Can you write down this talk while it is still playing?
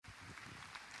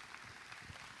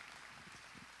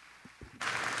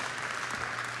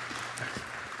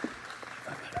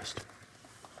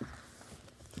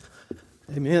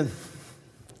Amen.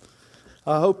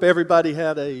 I hope everybody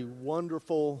had a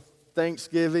wonderful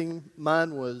Thanksgiving.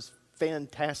 Mine was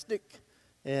fantastic,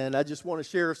 and I just want to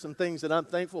share some things that I'm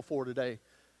thankful for today.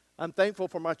 I'm thankful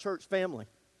for my church family.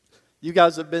 You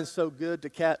guys have been so good to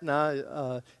Kat and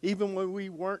I. Even when we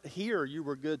weren't here, you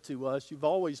were good to us. You've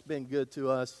always been good to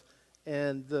us,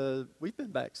 and we've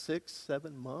been back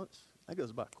 6-7 months. That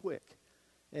goes by quick.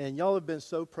 And y'all have been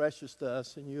so precious to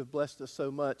us, and you have blessed us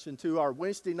so much. And to our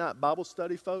Wednesday night Bible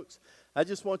study folks, I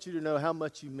just want you to know how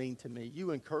much you mean to me.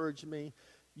 You encourage me.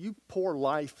 You pour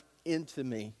life into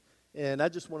me. And I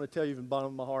just want to tell you from the bottom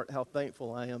of my heart how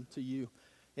thankful I am to you.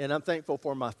 And I'm thankful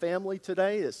for my family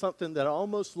today. It's something that I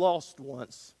almost lost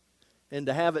once. And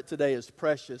to have it today is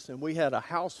precious. And we had a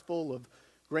house full of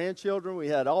grandchildren. We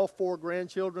had all 4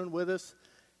 grandchildren with us.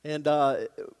 And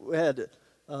we had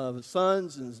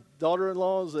sons and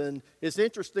daughter-in-laws, and it's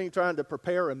interesting trying to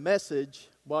prepare a message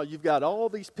while you've got all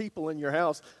these people in your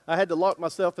house. I had to lock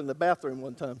myself in the bathroom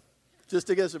one time just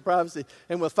to get some privacy,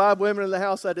 and with 5 women in the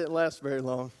house, I didn't last very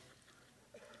long.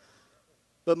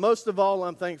 But most of all,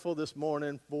 I'm thankful this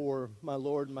morning for my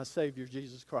Lord and my Savior,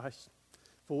 Jesus Christ,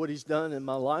 for what He's done in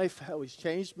my life, how He's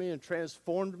changed me and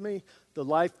transformed me, the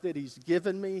life that He's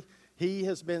given me. He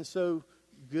has been so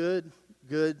good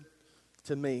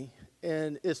to me.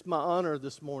 And it's my honor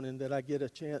this morning that I get a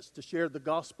chance to share the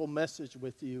gospel message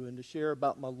with you and to share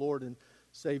about my Lord and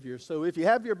Savior. So if you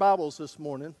have your Bibles this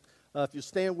morning, if you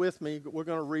stand with me, we're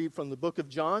going to read from the book of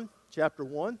John, chapter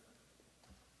 1.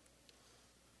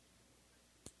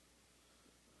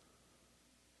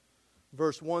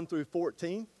 Verse 1 through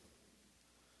 14.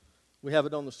 We have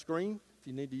it on the screen if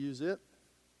you need to use it.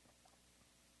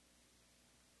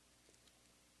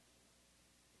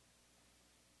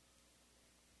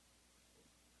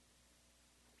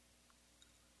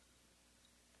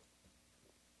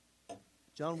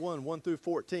 John 1 through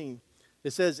 14.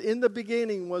 It says, "In the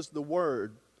beginning was the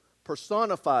Word,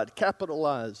 personified,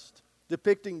 capitalized,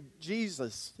 depicting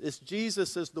Jesus. It's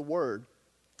Jesus as the Word.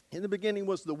 In the beginning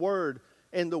was the Word,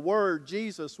 and the Word,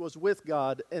 Jesus, was with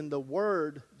God, and the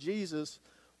Word, Jesus,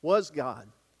 was God.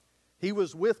 He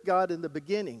was with God in the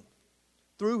beginning.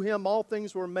 Through Him all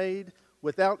things were made.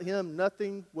 Without Him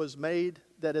nothing was made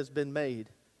that has been made.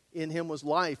 In Him was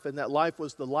life, and that life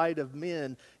was the light of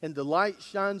men. And the light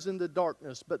shines in the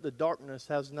darkness, but the darkness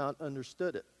has not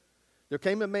understood it. There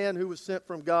came a man who was sent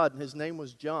from God, and his name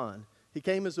was John. He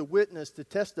came as a witness to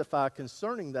testify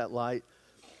concerning that light,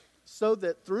 so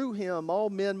that through him all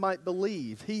men might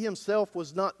believe. He himself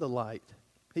was not the light.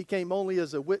 He came only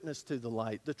as a witness to the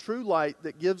light. The true light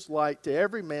that gives light to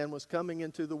every man was coming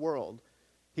into the world.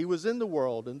 He was in the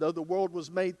world, and though the world was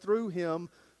made through Him,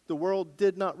 the world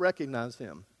did not recognize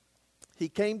Him. He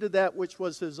came to that which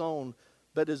was His own,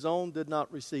 but His own did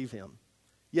not receive Him.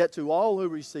 Yet to all who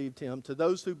received Him, to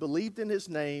those who believed in His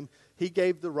name, He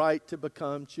gave the right to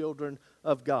become children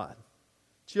of God.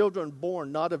 Children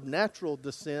born not of natural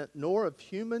descent, nor of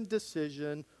human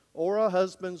decision, or a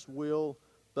husband's will,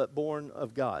 but born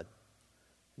of God.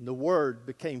 And the Word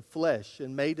became flesh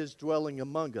and made His dwelling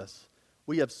among us.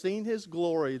 We have seen His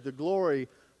glory, the glory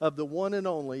of the one and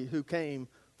only who came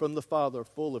from the Father,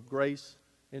 full of grace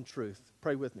and truth."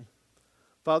 Pray with me.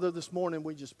 Father, this morning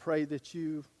we just pray that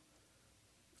You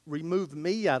remove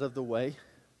me out of the way,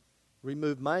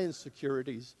 remove my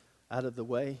insecurities out of the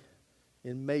way,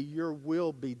 and may Your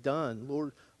will be done.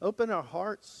 Lord, open our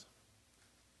hearts,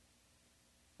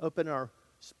 open our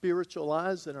spiritual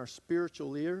eyes and our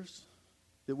spiritual ears,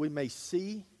 that we may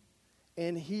see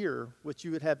and hear what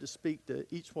You would have to speak to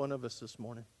each one of us this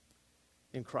morning.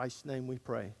 In Christ's name we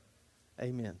pray.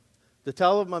 Amen. The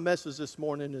title of my message this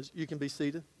morning is, you can be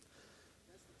seated.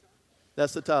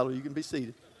 That's the title. You can be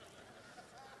seated.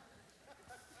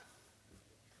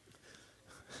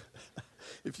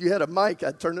 If you had a mic,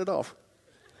 I'd turn it off.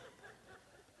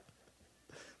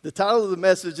 The title of the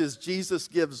message is Jesus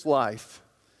Gives Life.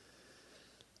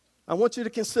 I want you to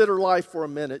consider life for a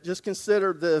minute. Just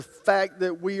consider the fact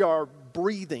that we are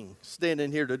breathing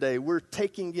standing here today. We're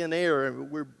taking in air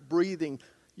and we're breathing.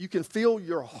 You can feel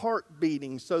your heart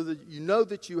beating so that you know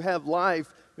that you have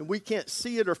life, and we can't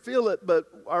see it or feel it, but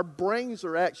our brains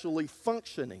are actually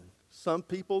functioning. Some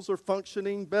people's are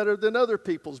functioning better than other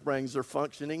people's brains are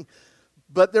functioning,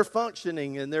 but they're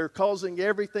functioning and they're causing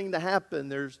everything to happen.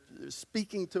 They're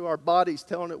speaking to our bodies,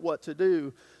 telling it what to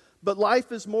do. But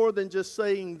life is more than just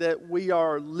saying that we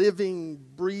are living,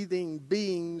 breathing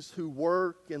beings who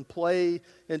work and play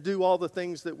and do all the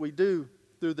things that we do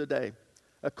through the day.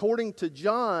 According to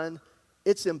John,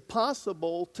 it's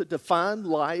impossible to define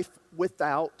life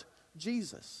without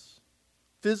Jesus,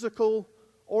 physical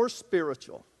or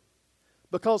spiritual.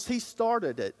 because he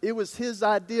started it. It was his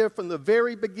idea from the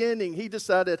very beginning. He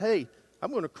decided, hey,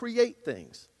 I'm going to create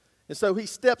things. And so he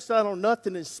steps out on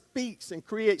nothing and speaks and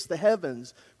creates the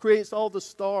heavens, creates all the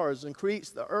stars, and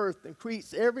creates the earth, and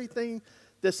creates everything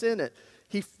that's in it.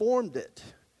 He formed it.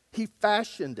 He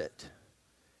fashioned it.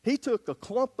 He took a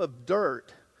clump of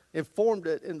dirt and formed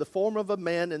it in the form of a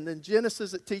man. And then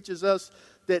Genesis, it teaches us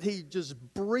that he just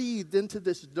breathed into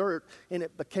this dirt and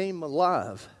it became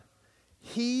alive.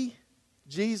 He,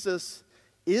 Jesus,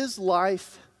 is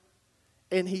life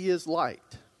and he is light.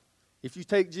 If you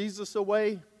take Jesus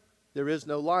away, there is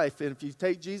no life. And if you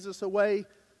take Jesus away,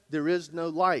 there is no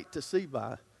light to see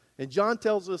by. And John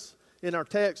tells us in our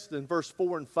text in verse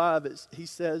 4 and 5, he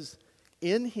says,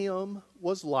 in him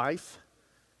was life,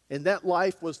 and that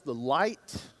life was the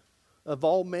light of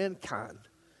all mankind.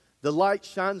 The light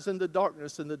shines in the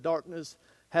darkness, and the darkness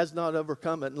has not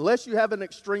overcome it. Unless you have an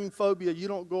extreme phobia, you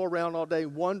don't go around all day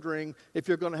wondering if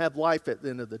you're going to have life at the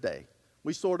end of the day.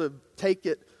 We sort of take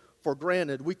it for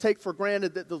granted. We take for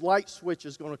granted that the light switch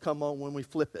is going to come on when we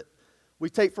flip it. We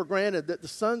take for granted that the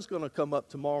sun's going to come up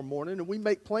tomorrow morning, and we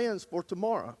make plans for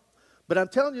tomorrow. But I'm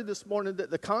telling you this morning that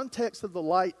the context of the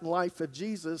light and life of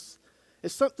Jesus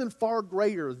is something far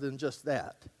greater than just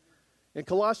that. In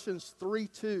Colossians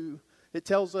 3:2, it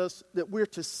tells us that we're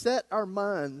to set our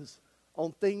minds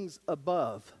on things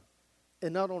above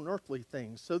and not on earthly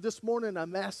things. So this morning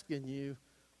I'm asking you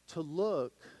to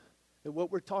look at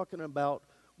what we're talking about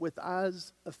with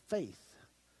eyes of faith.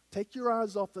 Take your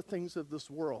eyes off the things of this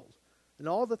world and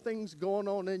all the things going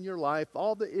on in your life,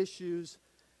 all the issues,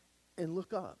 and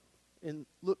look up and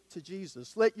look to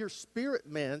Jesus. Let your spirit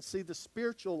man see the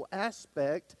spiritual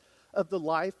aspect of the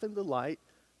life and the light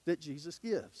that Jesus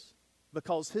gives.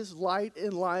 Because his light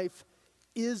and life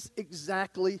is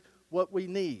exactly what we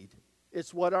need.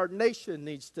 It's what our nation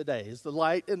needs today, is the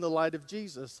light and the light of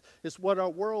Jesus. It's what our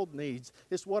world needs.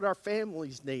 It's what our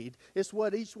families need. It's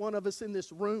what each one of us in this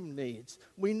room needs.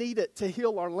 We need it to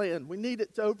heal our land. We need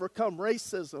it to overcome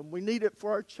racism. We need it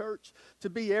for our church to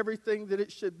be everything that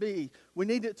it should be. We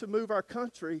need it to move our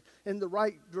country in the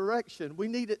right direction. We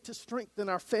need it to strengthen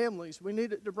our families. We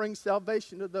need it to bring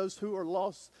salvation to those who are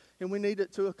lost. And we need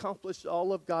it to accomplish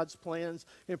all of God's plans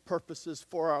and purposes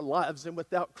for our lives. And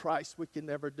without Christ, we can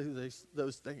never do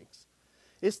those things.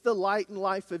 It's the light and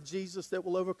life of Jesus that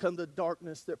will overcome the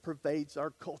darkness that pervades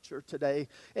our culture today.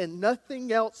 And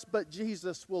nothing else but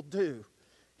Jesus will do.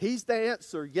 He's the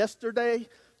answer yesterday,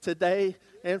 today,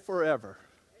 and forever.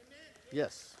 Amen.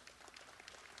 Yes.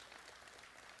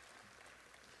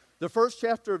 The first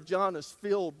chapter of John is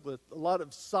filled with a lot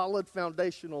of solid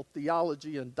foundational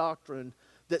theology and doctrine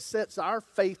that sets our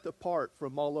faith apart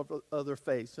from all of other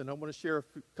faiths. And I want to share a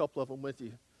couple of them with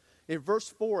you. In verse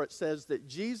 4, it says that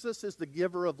Jesus is the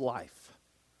giver of life.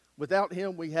 Without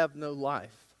him, we have no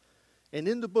life. And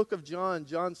in the book of John,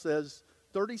 John says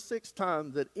 36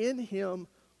 times that in him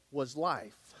was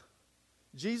life.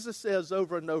 Jesus says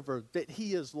over and over that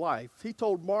he is life. He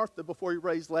told Martha before he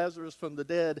raised Lazarus from the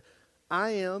dead,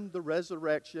 I am the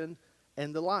resurrection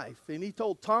and the life. And he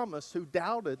told Thomas, who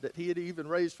doubted that he had even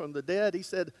raised from the dead, he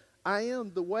said, I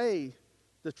am the way,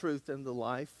 the truth, and the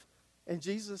life. And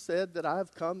Jesus said that I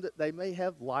have come that they may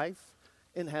have life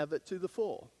and have it to the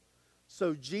full.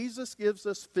 So Jesus gives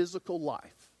us physical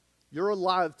life. You're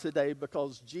alive today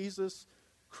because Jesus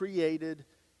created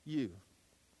you.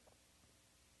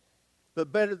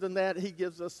 But better than that, he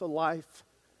gives us a life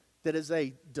that is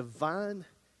a divine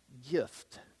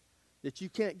gift that you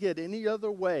can't get any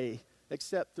other way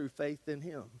except through faith in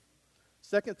him.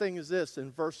 Second thing is this,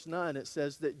 in verse 9, it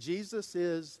says that Jesus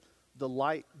is the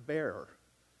light bearer.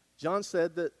 John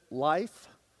said that life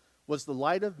was the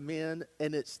light of men,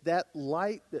 and it's that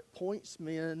light that points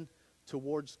men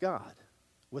towards God.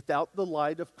 Without the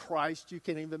light of Christ, you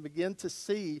can't even begin to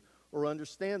see or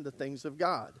understand the things of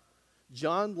God.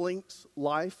 John links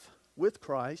life with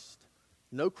Christ.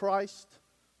 No Christ,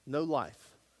 no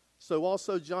life. So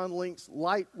also John links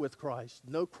light with Christ.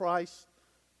 No Christ,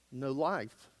 no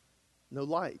life, no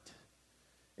light.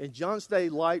 In John's day,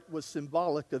 light was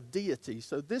symbolic of deity.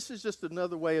 So this is just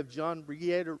another way of John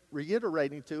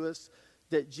reiterating to us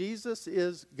that Jesus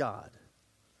is God.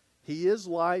 He is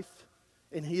life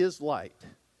and he is light.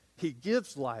 He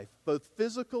gives life, both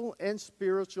physical and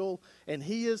spiritual, and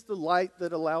he is the light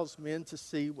that allows men to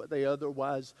see what they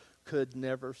otherwise could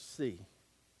never see.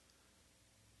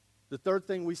 The third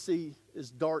thing we see is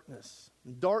darkness.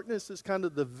 And darkness is kind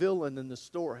of the villain in the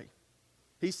story.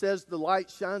 He says the light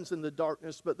shines in the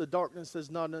darkness, but the darkness has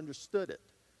not understood it.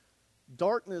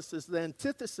 Darkness is the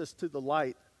antithesis to the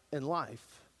light and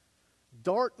life.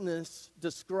 Darkness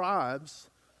describes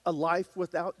a life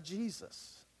without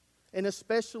Jesus. and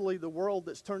especially the world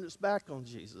that's turned its back on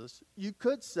Jesus. You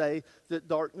could say that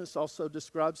darkness also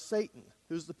describes Satan,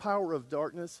 who's the power of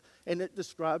darkness, and it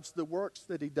describes the works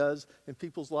that he does in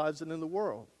people's lives and in the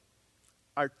world.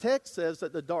 Our text says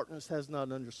that the darkness has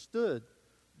not understood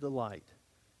the light.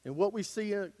 And what we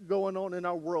see going on in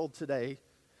our world today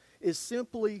is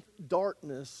simply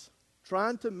darkness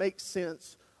trying to make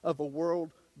sense of a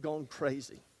world gone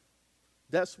crazy.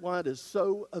 That's why it is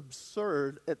so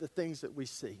absurd at the things that we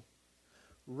see.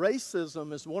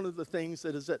 Racism is one of the things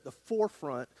that is at the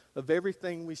forefront of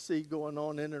everything we see going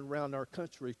on in and around our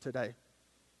country today.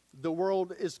 The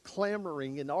world is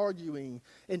clamoring and arguing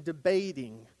and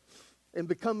debating and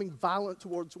becoming violent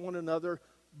towards one another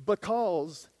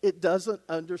because it doesn't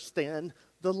understand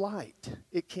the light.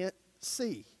 It can't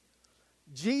see.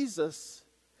 Jesus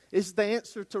is the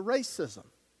answer to racism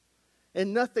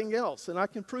and nothing else, and I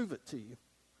can prove it to you.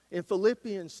 In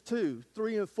Philippians 2,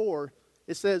 3 and 4,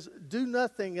 it says, "Do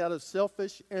nothing out of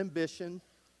selfish ambition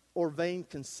or vain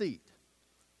conceit.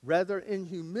 Rather, in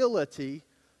humility,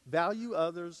 value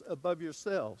others above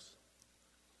yourselves,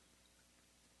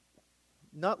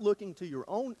 not looking to your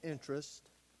own interest,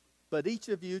 but each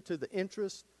of you to the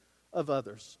interest of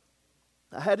others."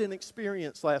 I had an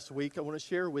experience last week I want to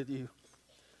share with you.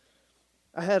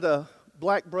 I had a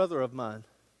black brother of mine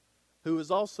who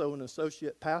was also an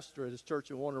associate pastor at his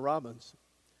church in Warner Robins.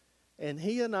 And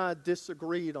he and I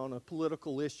disagreed on a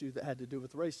political issue that had to do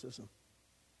with racism.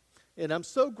 And I'm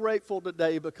so grateful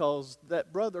today because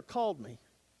that brother called me.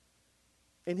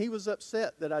 And he was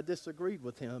upset that I disagreed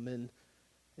with him.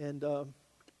 And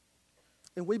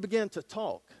we began to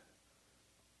talk.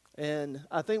 And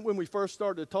I think when we first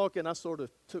started talking, I sort of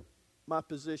took my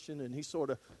position and he sort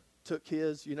of took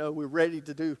his. You know, we were ready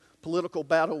to do political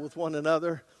battle with one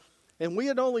another. And we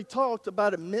had only talked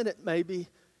about a minute maybe.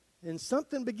 And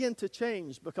something began to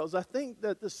change because I think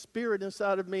that the spirit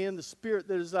inside of me and the spirit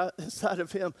that is inside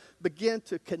of him began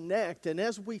to connect. And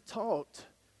as we talked,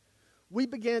 we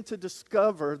began to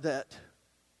discover that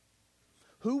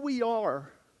who we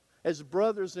are as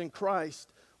brothers in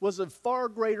Christ was of far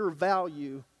greater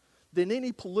value than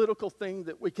any political thing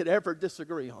that we could ever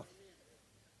disagree on.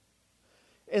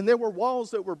 And there were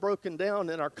walls that were broken down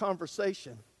in our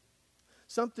conversation.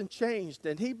 Something changed,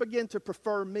 and he began to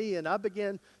prefer me, and I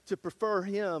began to prefer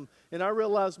him. And I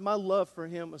realized my love for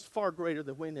him was far greater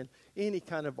than winning any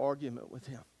kind of argument with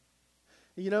him.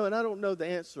 You know, and I don't know the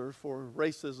answer for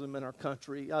racism in our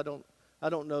country. I don't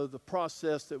know the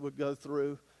process that would go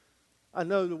through. I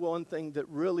know the one thing that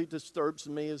really disturbs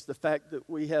me is the fact that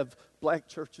we have black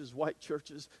churches, white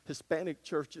churches, Hispanic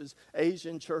churches,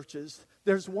 Asian churches.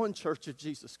 There's one church of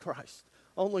Jesus Christ,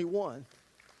 only one.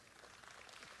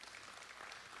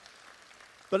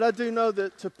 But I do know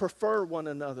that to prefer one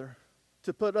another,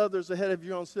 to put others ahead of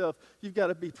your own self, you've got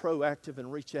to be proactive and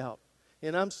reach out.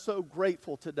 And I'm so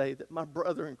grateful today that my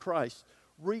brother in Christ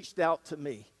reached out to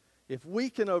me. If we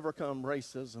can overcome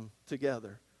racism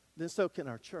together, then so can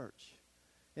our church.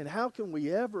 And how can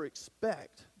we ever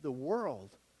expect the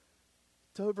world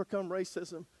to overcome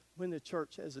racism when the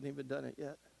church hasn't even done it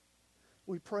yet?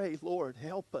 We pray, Lord,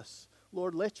 help us.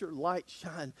 Lord, let your light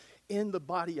shine in the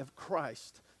body of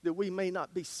Christ, that we may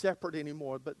not be separate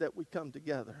anymore, but that we come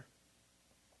together.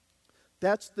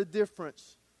 That's the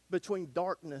difference between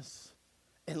darkness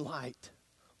and light.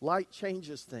 Light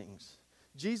changes things.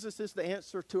 Jesus is the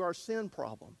answer to our sin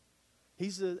problem.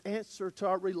 He's the answer to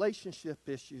our relationship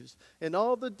issues and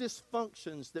all the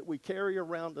dysfunctions that we carry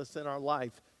around us in our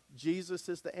life. Jesus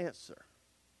is the answer.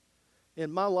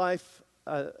 In my life,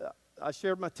 I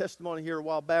shared my testimony here a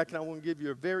while back, and I want to give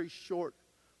you a very short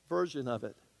version of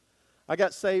it. I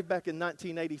got saved back in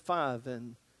 1985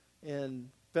 and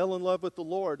fell in love with the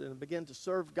Lord and began to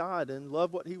serve God and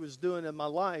love what He was doing in my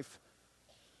life.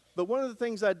 But one of the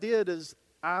things I did is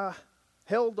I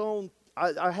held on.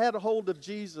 I had a hold of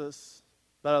Jesus,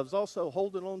 but I was also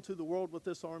holding on to the world with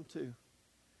this arm too.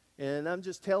 And I'm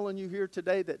just telling you here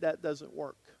today that that doesn't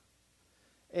work.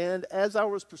 And as I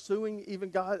was pursuing even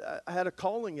God, I had a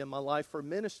calling in my life for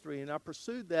ministry, and I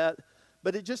pursued that.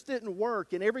 But it just didn't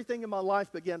work, and everything in my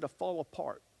life began to fall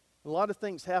apart. A lot of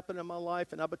things happened in my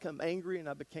life, and I became angry, and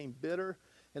I became bitter.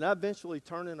 And I eventually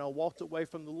turned and I walked away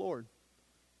from the Lord.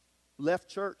 Left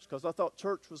church because I thought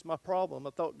church was my problem.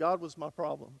 I thought God was my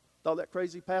problem. I thought that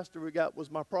crazy pastor we got was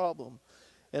my problem.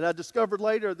 And I discovered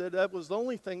later that that was the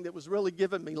only thing that was really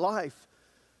giving me life.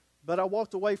 But I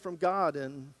walked away from God,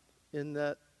 and in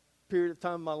that period of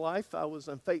time in my life, I was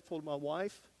unfaithful to my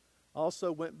wife. I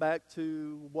also went back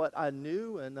to what I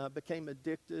knew, and I became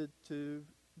addicted to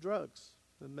drugs,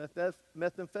 the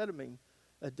methamphetamine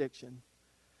addiction.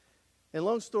 And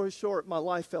long story short, my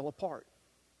life fell apart.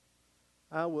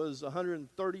 I was a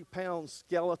 130-pound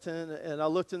skeleton, and I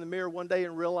looked in the mirror one day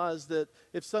and realized that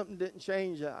if something didn't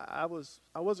change, I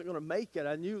wasn't going to make it.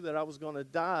 I knew that I was going to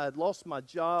die. I'd lost my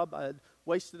job. I had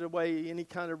wasted away any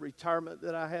kind of retirement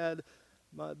that I had.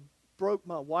 Broke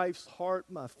my wife's heart.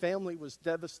 My family was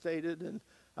devastated, and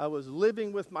I was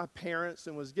living with my parents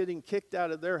and was getting kicked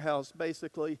out of their house,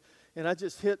 basically, and I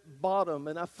just hit bottom.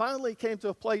 And I finally came to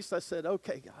a place I said,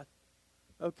 okay, God,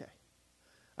 okay.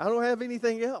 I don't have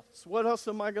anything else. What else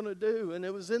am I going to do? And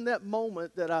it was in that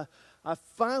moment that I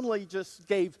finally just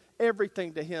gave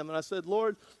everything to him. And I said,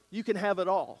 Lord, you can have it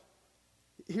all.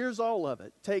 Here's all of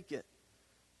it. Take it.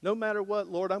 No matter what,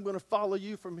 Lord, I'm going to follow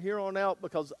you from here on out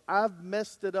because I've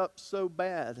messed it up so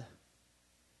bad.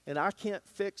 And I can't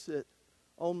fix it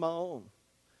on my own.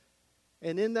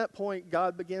 And in that point,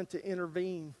 God began to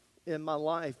intervene in my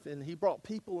life. And he brought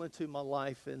people into my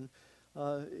life. And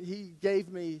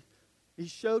He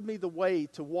showed me the way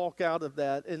to walk out of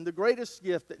that. And the greatest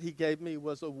gift that he gave me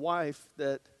was a wife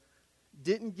that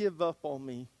didn't give up on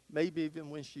me, maybe even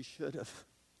when she should have.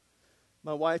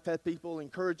 My wife had people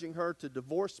encouraging her to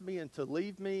divorce me and to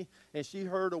leave me. And she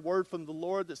heard a word from the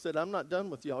Lord that said, I'm not done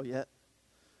with y'all yet.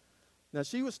 Now,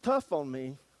 she was tough on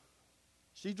me.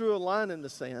 She drew a line in the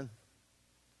sand.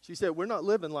 She said, we're not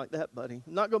living like that, buddy.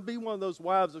 I'm not going to be one of those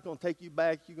wives that's going to take you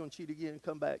back. You're going to cheat again and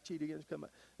come back, cheat again and come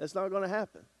back. That's not going to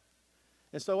happen.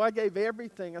 And so I gave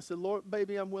everything. I said, Lord,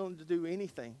 baby, I'm willing to do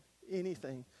anything.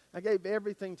 I gave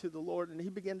everything to the Lord, and he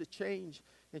began to change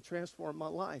and transform my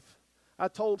life. I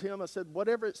told him, I said,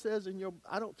 whatever it says in your,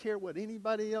 I don't care what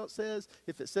anybody else says.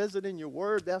 If it says it in your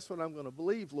word, that's what I'm going to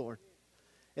believe, Lord.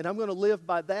 And I'm going to live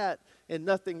by that and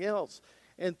nothing else.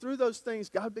 And through those things,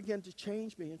 God began to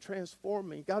change me and transform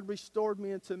me. God restored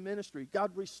me into ministry.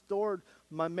 God restored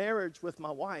my marriage with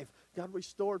my wife. God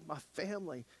restored my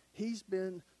family. He's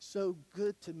been so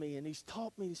good to me, and he's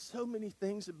taught me so many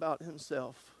things about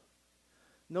himself.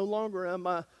 No longer am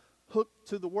I hooked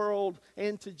to the world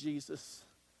and to Jesus.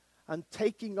 I'm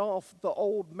taking off the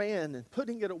old man and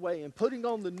putting it away and putting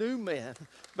on the new man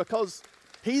because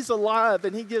he's alive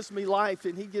and he gives me life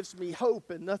and he gives me hope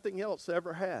and nothing else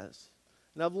ever has.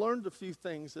 And I've learned a few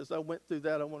things as I went through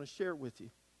that I want to share with you.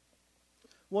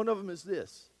 One of them is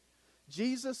this.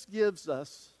 Jesus gives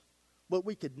us what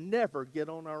we could never get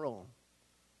on our own.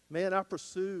 Man, I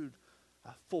pursued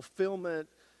fulfillment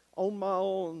on my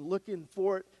own, looking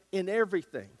for it in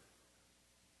everything.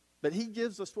 But he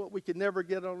gives us what we could never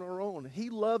get on our own. He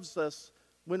loves us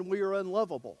when we are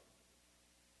unlovable.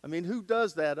 I mean, who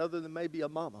does that other than maybe a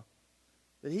mama?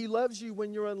 But he loves you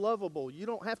when you're unlovable. You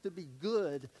don't have to be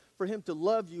good for him to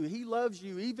love you. He loves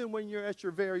you even when you're at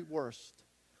your very worst.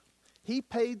 He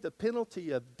paid the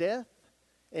penalty of death,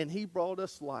 and he brought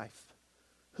us life.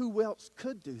 Who else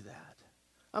could do that?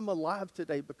 I'm alive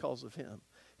today because of him.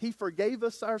 He forgave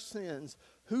us our sins.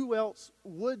 Who else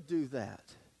would do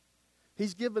that?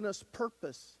 He's given us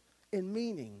purpose and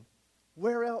meaning.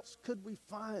 Where else could we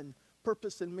find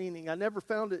purpose and meaning? I never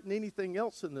found it in anything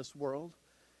else in this world.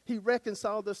 He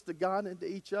reconciled us to God and to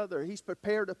each other. He's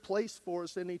prepared a place for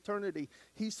us in eternity.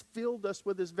 He's filled us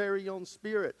with his very own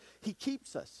Spirit. He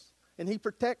keeps us. And he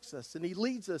protects us, and he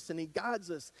leads us, and he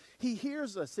guides us. He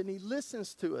hears us, and he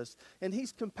listens to us, and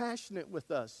he's compassionate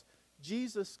with us.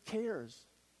 Jesus cares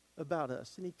about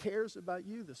us, and he cares about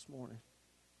you this morning,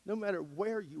 no matter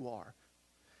where you are.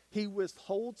 He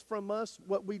withholds from us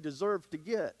what we deserve to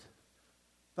get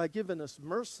by giving us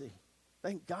mercy.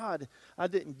 Thank God I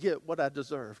didn't get what I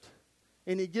deserved.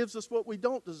 And he gives us what we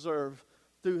don't deserve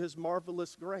through his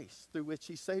marvelous grace, through which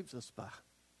he saves us by.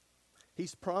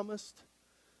 He's promised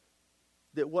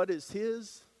that what is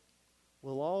his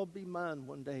will all be mine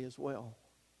one day as well.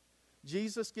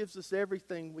 Jesus gives us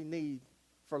everything we need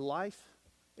for life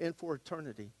and for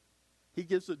eternity. He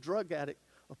gives a drug addict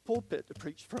a pulpit to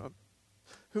preach from.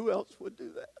 Who else would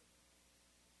do that?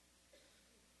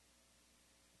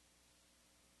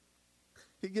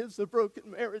 He gives a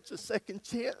broken marriage a second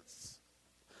chance.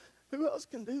 Who else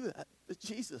can do that but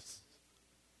Jesus?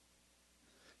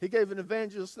 He gave an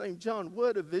evangelist named John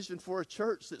Wood a vision for a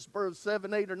church that's birthed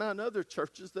 7, 8, or 9 other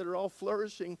churches that are all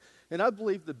flourishing. And I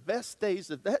believe the best days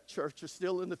of that church are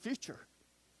still in the future.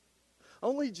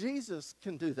 Only Jesus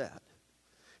can do that.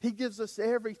 He gives us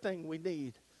everything we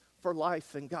need for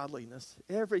life and godliness.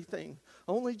 Everything.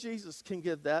 Only Jesus can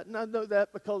give that. And I know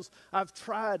that because I've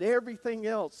tried everything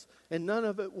else and none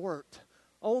of it worked.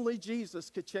 Only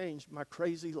Jesus could change my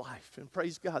crazy life. And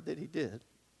praise God that he did.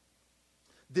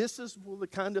 This is the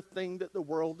kind of thing that the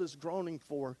world is groaning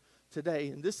for today.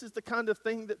 And this is the kind of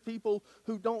thing that people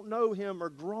who don't know him are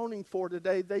groaning for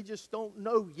today. They just don't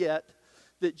know yet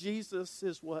that Jesus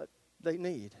is what they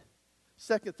need.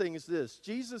 Second thing is this: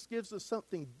 Jesus gives us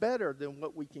something better than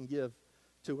what we can give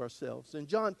to ourselves. In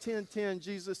John 10:10,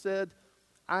 Jesus said,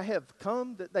 I have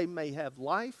come that they may have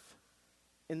life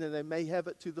and that they may have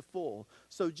it to the full.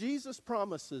 So Jesus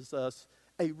promises us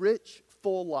a rich,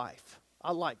 full life.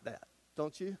 I like that,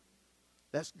 don't you?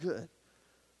 That's good.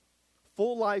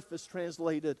 Full life is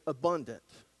translated abundant,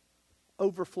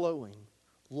 overflowing,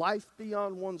 life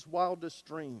beyond one's wildest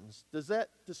dreams. Does that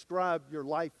describe your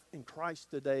life in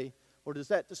Christ today, or does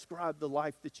that describe the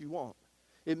life that you want?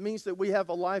 It means that we have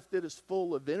a life that is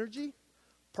full of energy,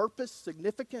 purpose,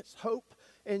 significance, hope,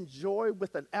 and joy,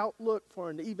 with an outlook for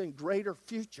an even greater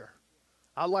future.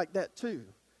 I like that too.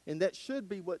 And that should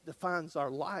be what defines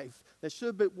our life. That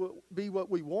should be what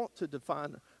we want to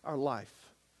define our life.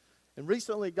 And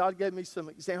recently, God gave me some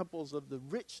examples of the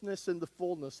richness and the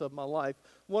fullness of my life.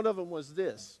 One of them was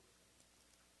this.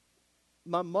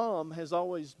 My mom has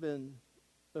always been,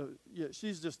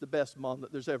 she's just the best mom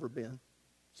that there's ever been.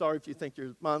 Sorry if you think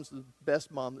your mom's the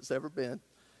best mom that's ever been.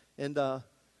 And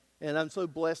I'm so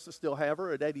blessed to still have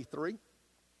her at 83.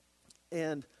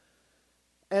 And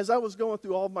as I was going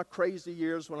through all my crazy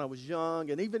years when I was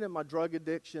young, and even in my drug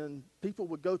addiction, people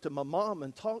would go to my mom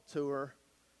and talk to her,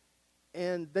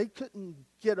 and they couldn't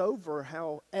get over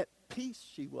how at peace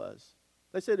she was.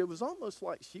 They said it was almost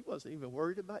like she wasn't even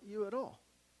worried about you at all.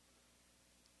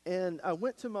 And I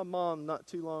went to my mom not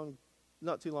too long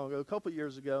ago, a couple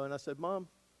years ago, and I said, Mom,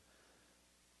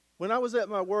 when I was at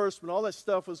my worst, when all that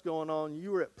stuff was going on,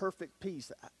 you were at perfect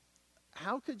peace.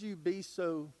 How could you be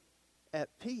so at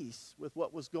peace with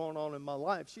what was going on in my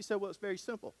life? She said, well, it's very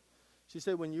simple. She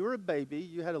said, when you were a baby,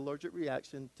 you had an allergic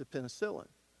reaction to penicillin.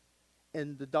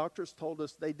 And the doctors told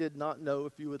us they did not know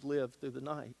if you would live through the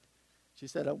night. She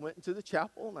said, I went into the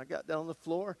chapel and I got down on the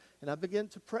floor and I began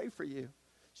to pray for you.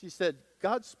 She said,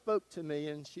 God spoke to me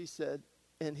and he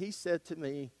said to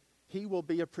me, he will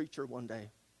be a preacher one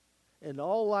day. And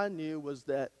all I knew was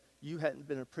that you hadn't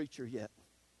been a preacher yet.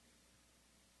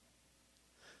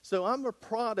 So I'm a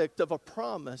product of a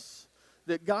promise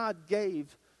that God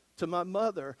gave to my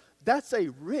mother. That's a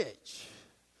rich,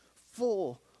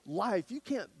 full life. You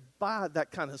can't buy that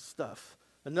kind of stuff.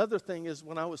 Another thing is,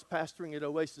 when I was pastoring at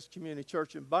Oasis Community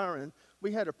Church in Byron,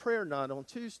 we had a prayer night on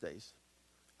Tuesdays.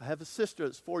 I have a sister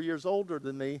that's 4 years older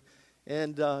than me,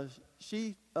 and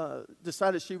she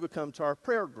decided she would come to our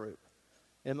prayer group.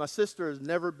 And my sister has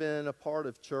never been a part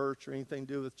of church or anything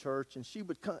to do with church. And she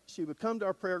would come to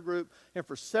our prayer group, and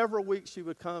for several weeks she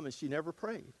would come, and she never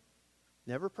prayed.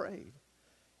 Never prayed.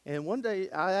 And one day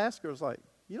I asked her, I was like,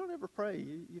 you don't ever pray.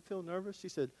 You feel nervous? She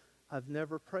said, I've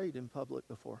never prayed in public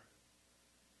before.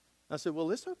 I said,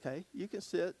 well, it's okay. You can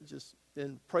sit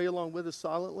and pray along with us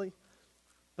silently.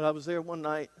 But I was there one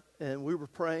night, and we were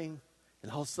praying,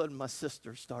 and all of a sudden my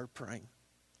sister started praying.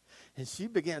 And she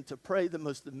began to pray the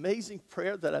most amazing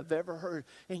prayer that I've ever heard.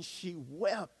 And she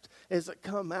wept as it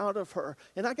come out of her.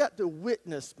 And I got to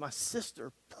witness my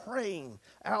sister praying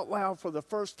out loud for the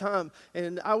first time.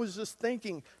 And I was just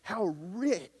thinking how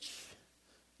rich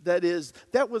that is.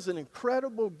 That was an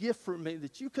incredible gift for me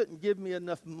that you couldn't give me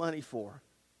enough money for.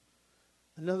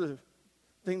 Another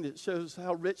thing that shows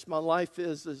how rich my life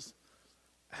is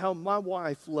how my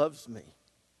wife loves me.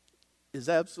 Is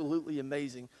absolutely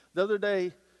amazing. The other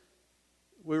day,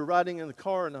 we were riding in the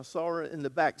car, and I saw her in the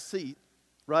back seat,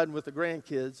 riding with the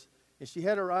grandkids, and she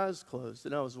had her eyes closed,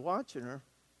 and I was watching her,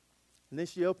 and then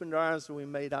she opened her eyes, and we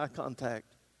made eye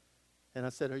contact, and I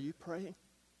said, are you praying?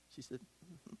 She said,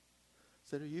 mm-hmm. I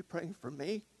said, are you praying for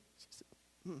me? She said,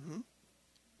 mm-hmm.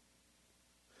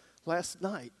 Last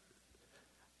night,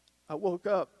 I woke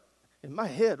up, and my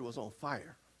head was on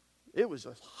fire. It was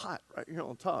just hot right here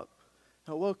on top.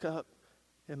 I woke up,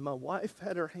 and my wife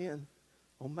had her hand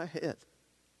on my head.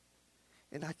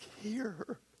 And I could hear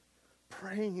her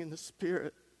praying in the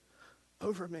Spirit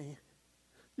over me.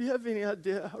 Do you have any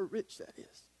idea how rich that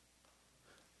is?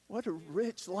 What a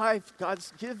rich life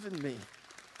God's given me.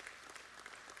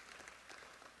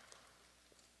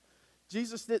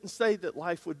 Jesus didn't say that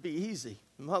life would be easy.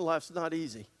 My life's not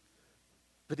easy.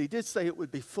 But he did say it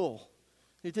would be full.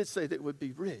 He did say that it would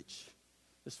be rich.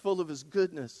 It's full of his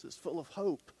goodness. It's full of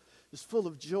hope. It's full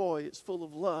of joy. It's full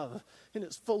of love. And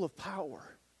it's full of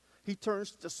power. He turns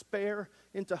despair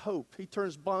into hope. He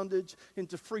turns bondage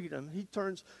into freedom. He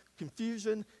turns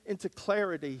confusion into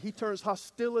clarity. He turns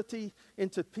hostility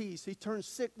into peace. He turns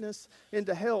sickness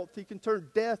into health. He can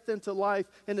turn death into life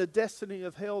and the destiny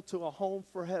of hell to a home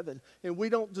for heaven. And we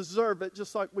don't deserve it,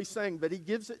 just like we sang, but he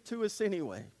gives it to us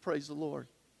anyway. Praise the Lord.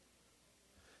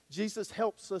 Jesus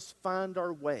helps us find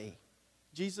our way.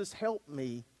 Jesus helped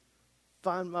me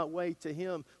find my way to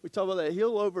him. We talk about that.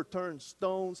 He'll overturn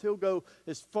stones. He'll go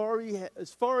as far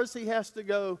as he has to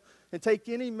go and take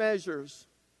any measures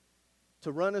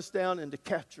to run us down and to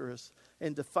capture us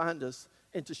and to find us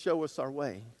and to show us our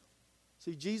way.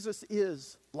 See, Jesus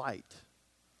is light.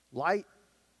 Light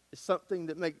is something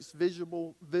that makes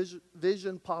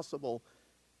vision possible.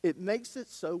 It makes it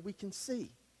so we can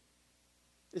see.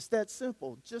 It's that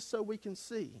simple, just so we can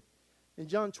see. In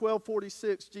John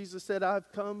 12:46, Jesus said,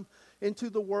 I've come into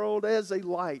the world as a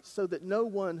light so that no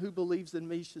one who believes in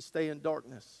me should stay in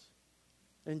darkness.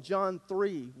 In John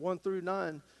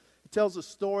 3:1-9, it tells a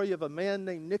story of a man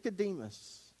named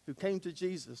Nicodemus who came to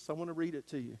Jesus. I want to read it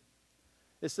to you.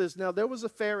 It says, now there was a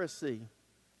Pharisee,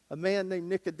 a man named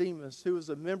Nicodemus, who was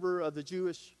a member of the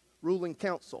Jewish ruling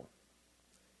council.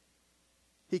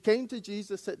 He came to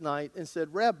Jesus at night and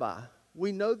said, Rabbi,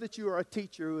 we know that you are a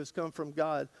teacher who has come from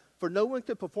God, for no one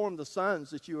could perform the signs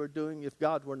that you are doing if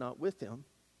God were not with him.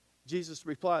 Jesus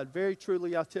replied, very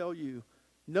truly I tell you,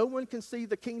 no one can see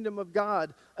the kingdom of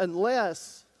God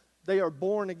unless they are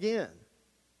born again.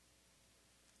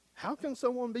 How can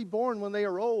someone be born when they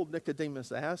are old?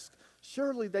 Nicodemus asked.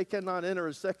 Surely they cannot enter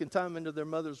a second time into their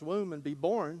mother's womb and be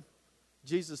born.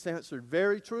 Jesus answered,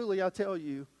 very truly I tell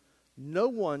you, no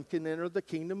one can enter the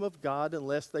kingdom of God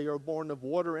unless they are born of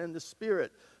water and the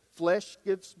Spirit. Flesh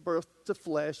gives birth to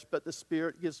flesh, but the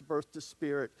Spirit gives birth to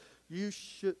spirit. You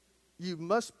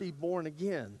must be born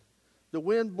again. The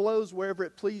wind blows wherever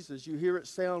it pleases. You hear its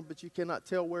sound, but you cannot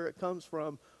tell where it comes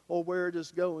from or where it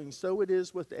is going. So it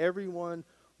is with everyone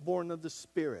born of the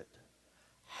Spirit.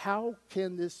 How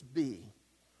can this be?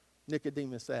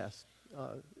 Nicodemus asked.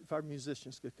 If our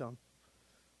musicians could come.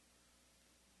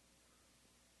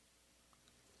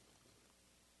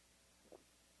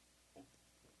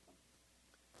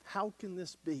 How can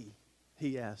this be?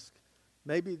 He asked.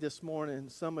 Maybe this morning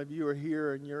some of you are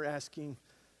here and you're asking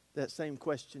that same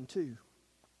question too.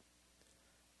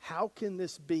 How can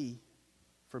this be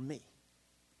for me?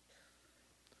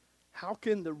 How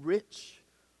can the rich,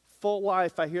 full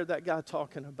life I hear that guy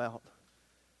talking about,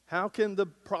 how can the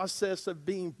process of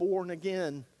being born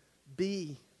again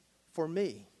be for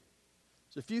me?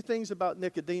 There's a few things about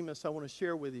Nicodemus I want to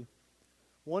share with you.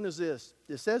 One is this.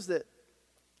 It says that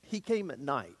he came at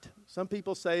night. Some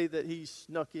people say that he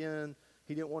snuck in,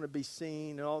 he didn't want to be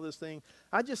seen and all this thing.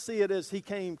 I just see it as he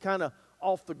came kind of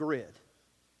off the grid.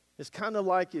 It's kind of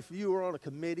like if you were on a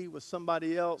committee with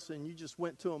somebody else and you just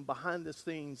went to them behind the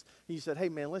scenes and you said, hey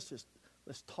man, let's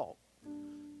talk.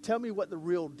 Tell me what the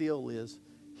real deal is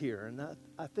here. And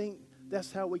I think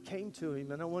that's how we came to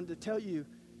him. And I wanted to tell you,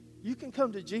 you can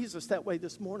come to Jesus that way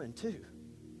this morning too.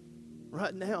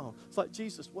 Right now. It's like,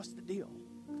 Jesus, what's the deal?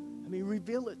 I mean,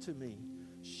 reveal it to me.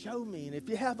 Show me. And if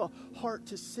you have a heart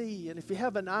to see, and if you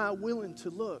have an eye willing to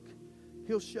look,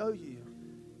 he'll show you.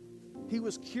 He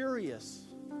was curious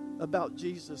about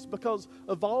Jesus because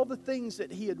of all the things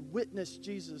that he had witnessed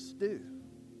Jesus do.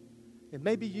 And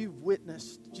maybe you've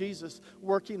witnessed Jesus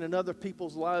working in other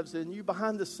people's lives, and you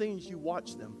behind the scenes, you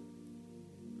watch them.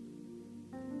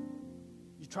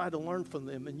 You try to learn from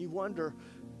them, and you wonder,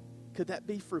 could that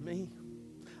be for me?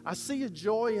 I see a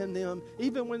joy in them,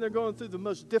 even when they're going through the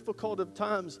most difficult of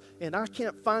times, and I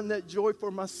can't find that joy for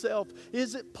myself.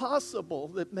 Is it possible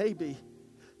that maybe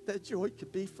that joy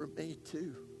could be for me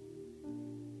too?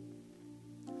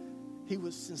 He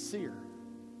was sincere.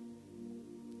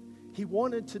 He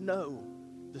wanted to know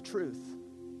the truth.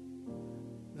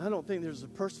 And I don't think there's a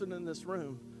person in this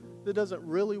room that doesn't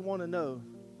really want to know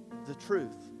the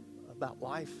truth about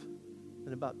life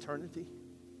and about eternity.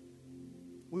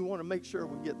 We want to make sure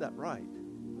we get that right.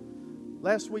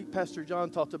 Last week, Pastor John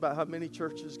talked about how many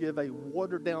churches give a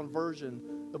watered-down version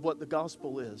of what the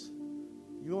gospel is.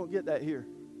 You won't get that here.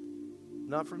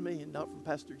 Not from me and not from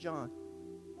Pastor John.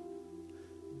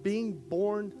 Being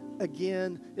born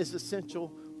again is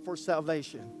essential for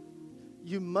salvation.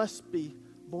 You must be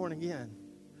born again.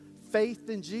 Faith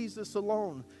in Jesus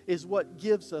alone is what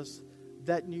gives us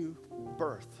that new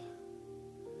birth.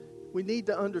 We need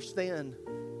to understand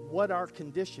what our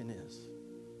condition is.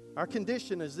 Our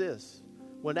condition is this.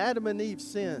 When Adam and Eve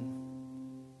sinned,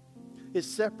 it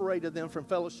separated them from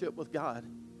fellowship with God,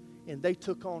 and they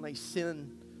took on a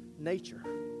sin nature.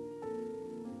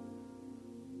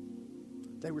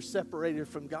 They were separated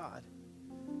from God.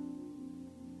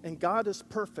 And God is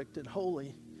perfect and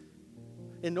holy.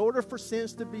 In order for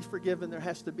sins to be forgiven, there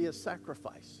has to be a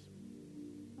sacrifice.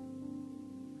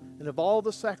 And of all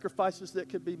the sacrifices that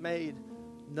could be made,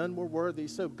 none were worthy.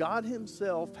 So God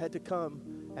himself had to come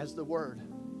as the Word,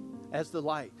 as the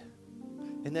light,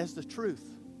 and as the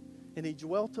truth. And he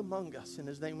dwelt among us, and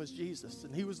his name was Jesus.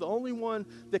 And he was the only one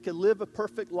that could live a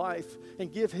perfect life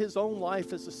and give his own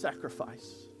life as a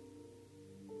sacrifice.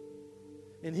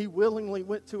 And he willingly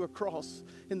went to a cross,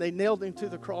 and they nailed him to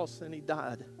the cross, and he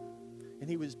died. And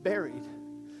he was buried.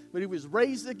 But he was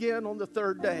raised again on the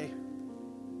third day.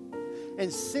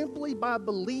 And simply by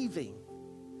believing,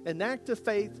 an act of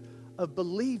faith of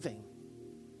believing,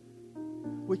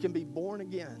 we can be born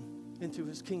again into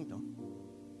his kingdom.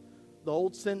 The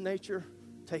old sin nature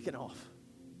taken off.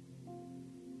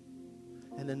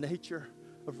 And the nature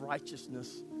of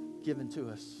righteousness given to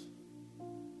us.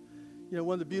 You know,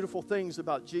 one of the beautiful things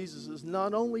about Jesus is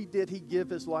not only did he give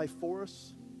his life for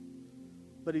us,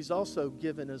 but he's also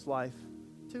given his life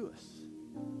to us.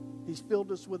 He's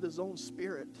filled us with his own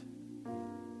Spirit.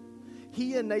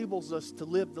 He enables us to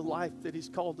live the life that he's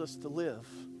called us to live.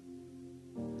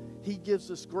 He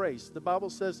gives us grace. The Bible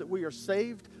says that we are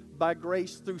saved by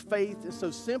grace through faith. And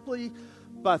so simply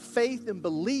by faith and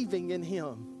believing in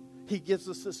him, he gives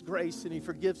us this grace and he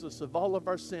forgives us of all of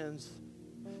our sins.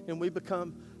 And we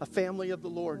become a family of the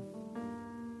Lord.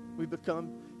 We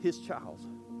become his child.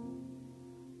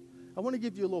 I want to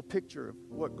give you a little picture of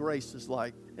what grace is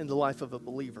like in the life of a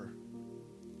believer.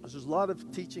 There's a lot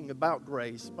of teaching about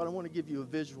grace, but I want to give you a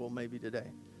visual maybe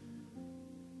today.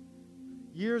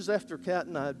 Years after Kat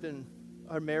and I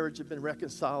our marriage had been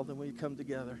reconciled and we'd come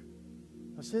together,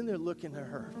 I was sitting there looking at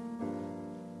her.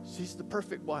 She's the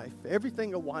perfect wife.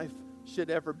 Everything a wife should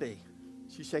ever be.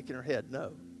 She's shaking her head.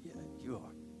 No, yeah, you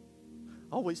are.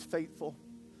 Always faithful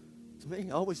to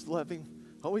me, always loving,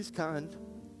 always kind,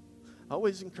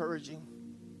 always encouraging.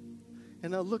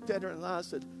 And I looked at her and I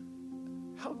said,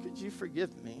 how could you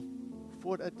forgive me for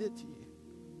what I did to you?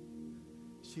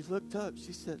 She looked up.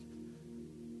 She said,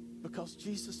 because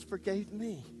Jesus forgave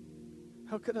me.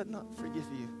 How could I not forgive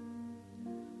you?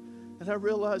 And I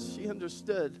realized she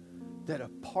understood that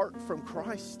apart from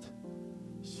Christ,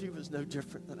 she was no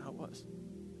different than I was.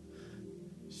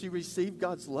 She received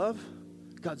God's love,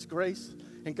 God's grace,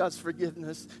 and God's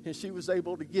forgiveness, and she was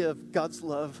able to give God's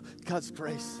love, God's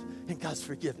grace, and God's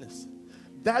forgiveness.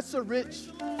 That's a rich,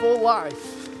 full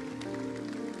life.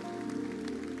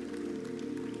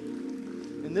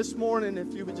 And this morning,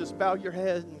 if you would just bow your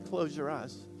head and close your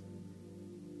eyes.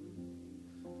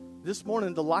 This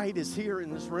morning, the light is here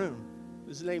in this room.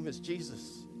 His name is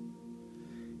Jesus.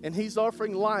 And he's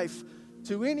offering life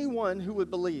to anyone who would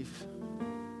believe.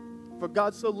 For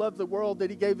God so loved the world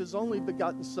that he gave his only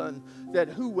begotten Son, that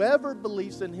whoever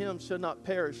believes in him shall not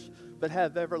perish, but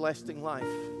have everlasting life.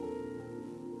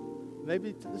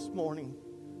 Maybe this morning,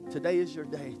 today is your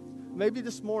day. Maybe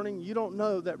this morning you don't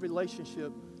know that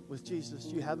relationship with Jesus.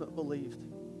 You haven't believed.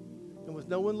 And with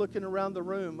no one looking around the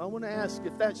room, I want to ask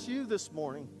if that's you this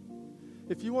morning.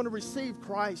 If you want to receive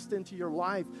Christ into your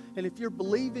life, and if you're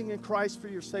believing in Christ for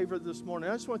your Savior this morning,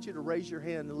 I just want you to raise your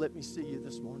hand and let me see you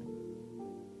this morning.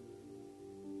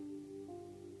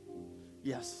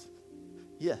 Yes.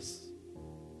 Yes.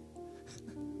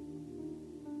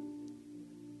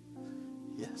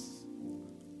 Yes.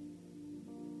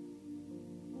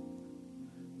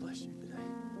 Bless you today.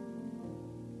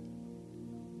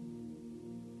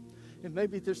 And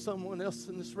maybe there's someone else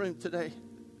in this room today.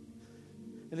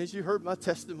 And as you heard my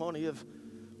testimony of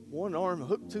one arm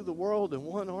hooked to the world and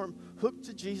one arm hooked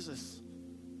to Jesus,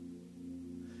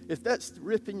 if that's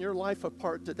ripping your life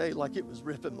apart today like it was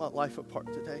ripping my life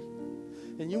apart today,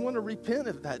 and you want to repent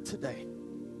of that today,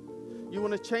 you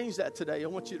want to change that today, I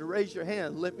want you to raise your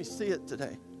hand. Let me see it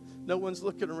today. No one's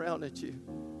looking around at you.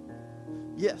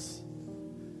 Yes.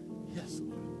 Yes,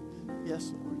 Lord.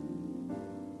 Yes, Lord.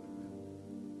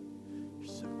 You're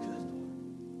so good, Lord.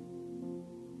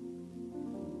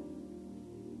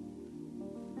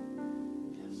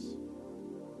 Yes.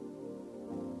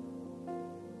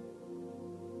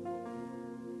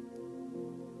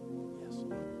 Yes,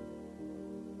 Lord.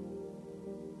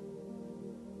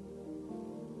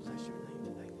 Bless your name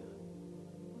today, God.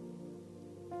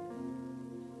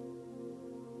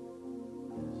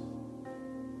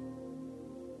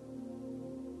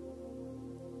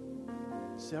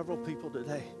 Several people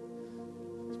today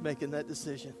is making that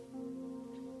decision.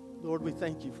 Lord, we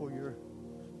thank you for your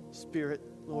Spirit,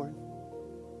 Lord.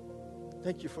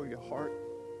 Thank you for your heart.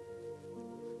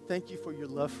 Thank you for your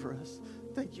love for us.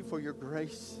 Thank you for your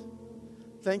grace.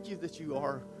 Thank you that you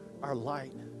are our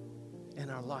light and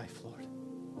our life, Lord.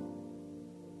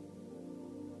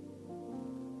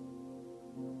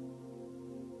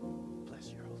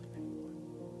 Bless your holy name, Lord.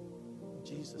 In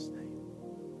Jesus' name,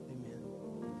 amen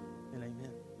and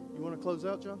amen. You want to close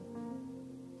out, John?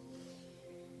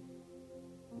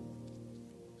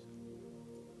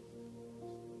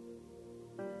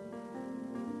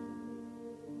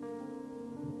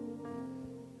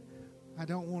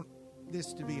 don't want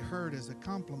this to be heard as a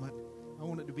compliment. I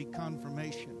want it to be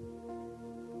confirmation.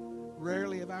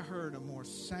 Rarely have I heard a more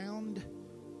sound,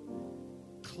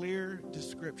 clear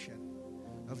description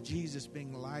of Jesus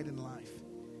being light and life.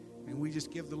 And we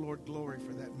just give the Lord glory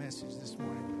for that message this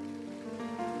morning.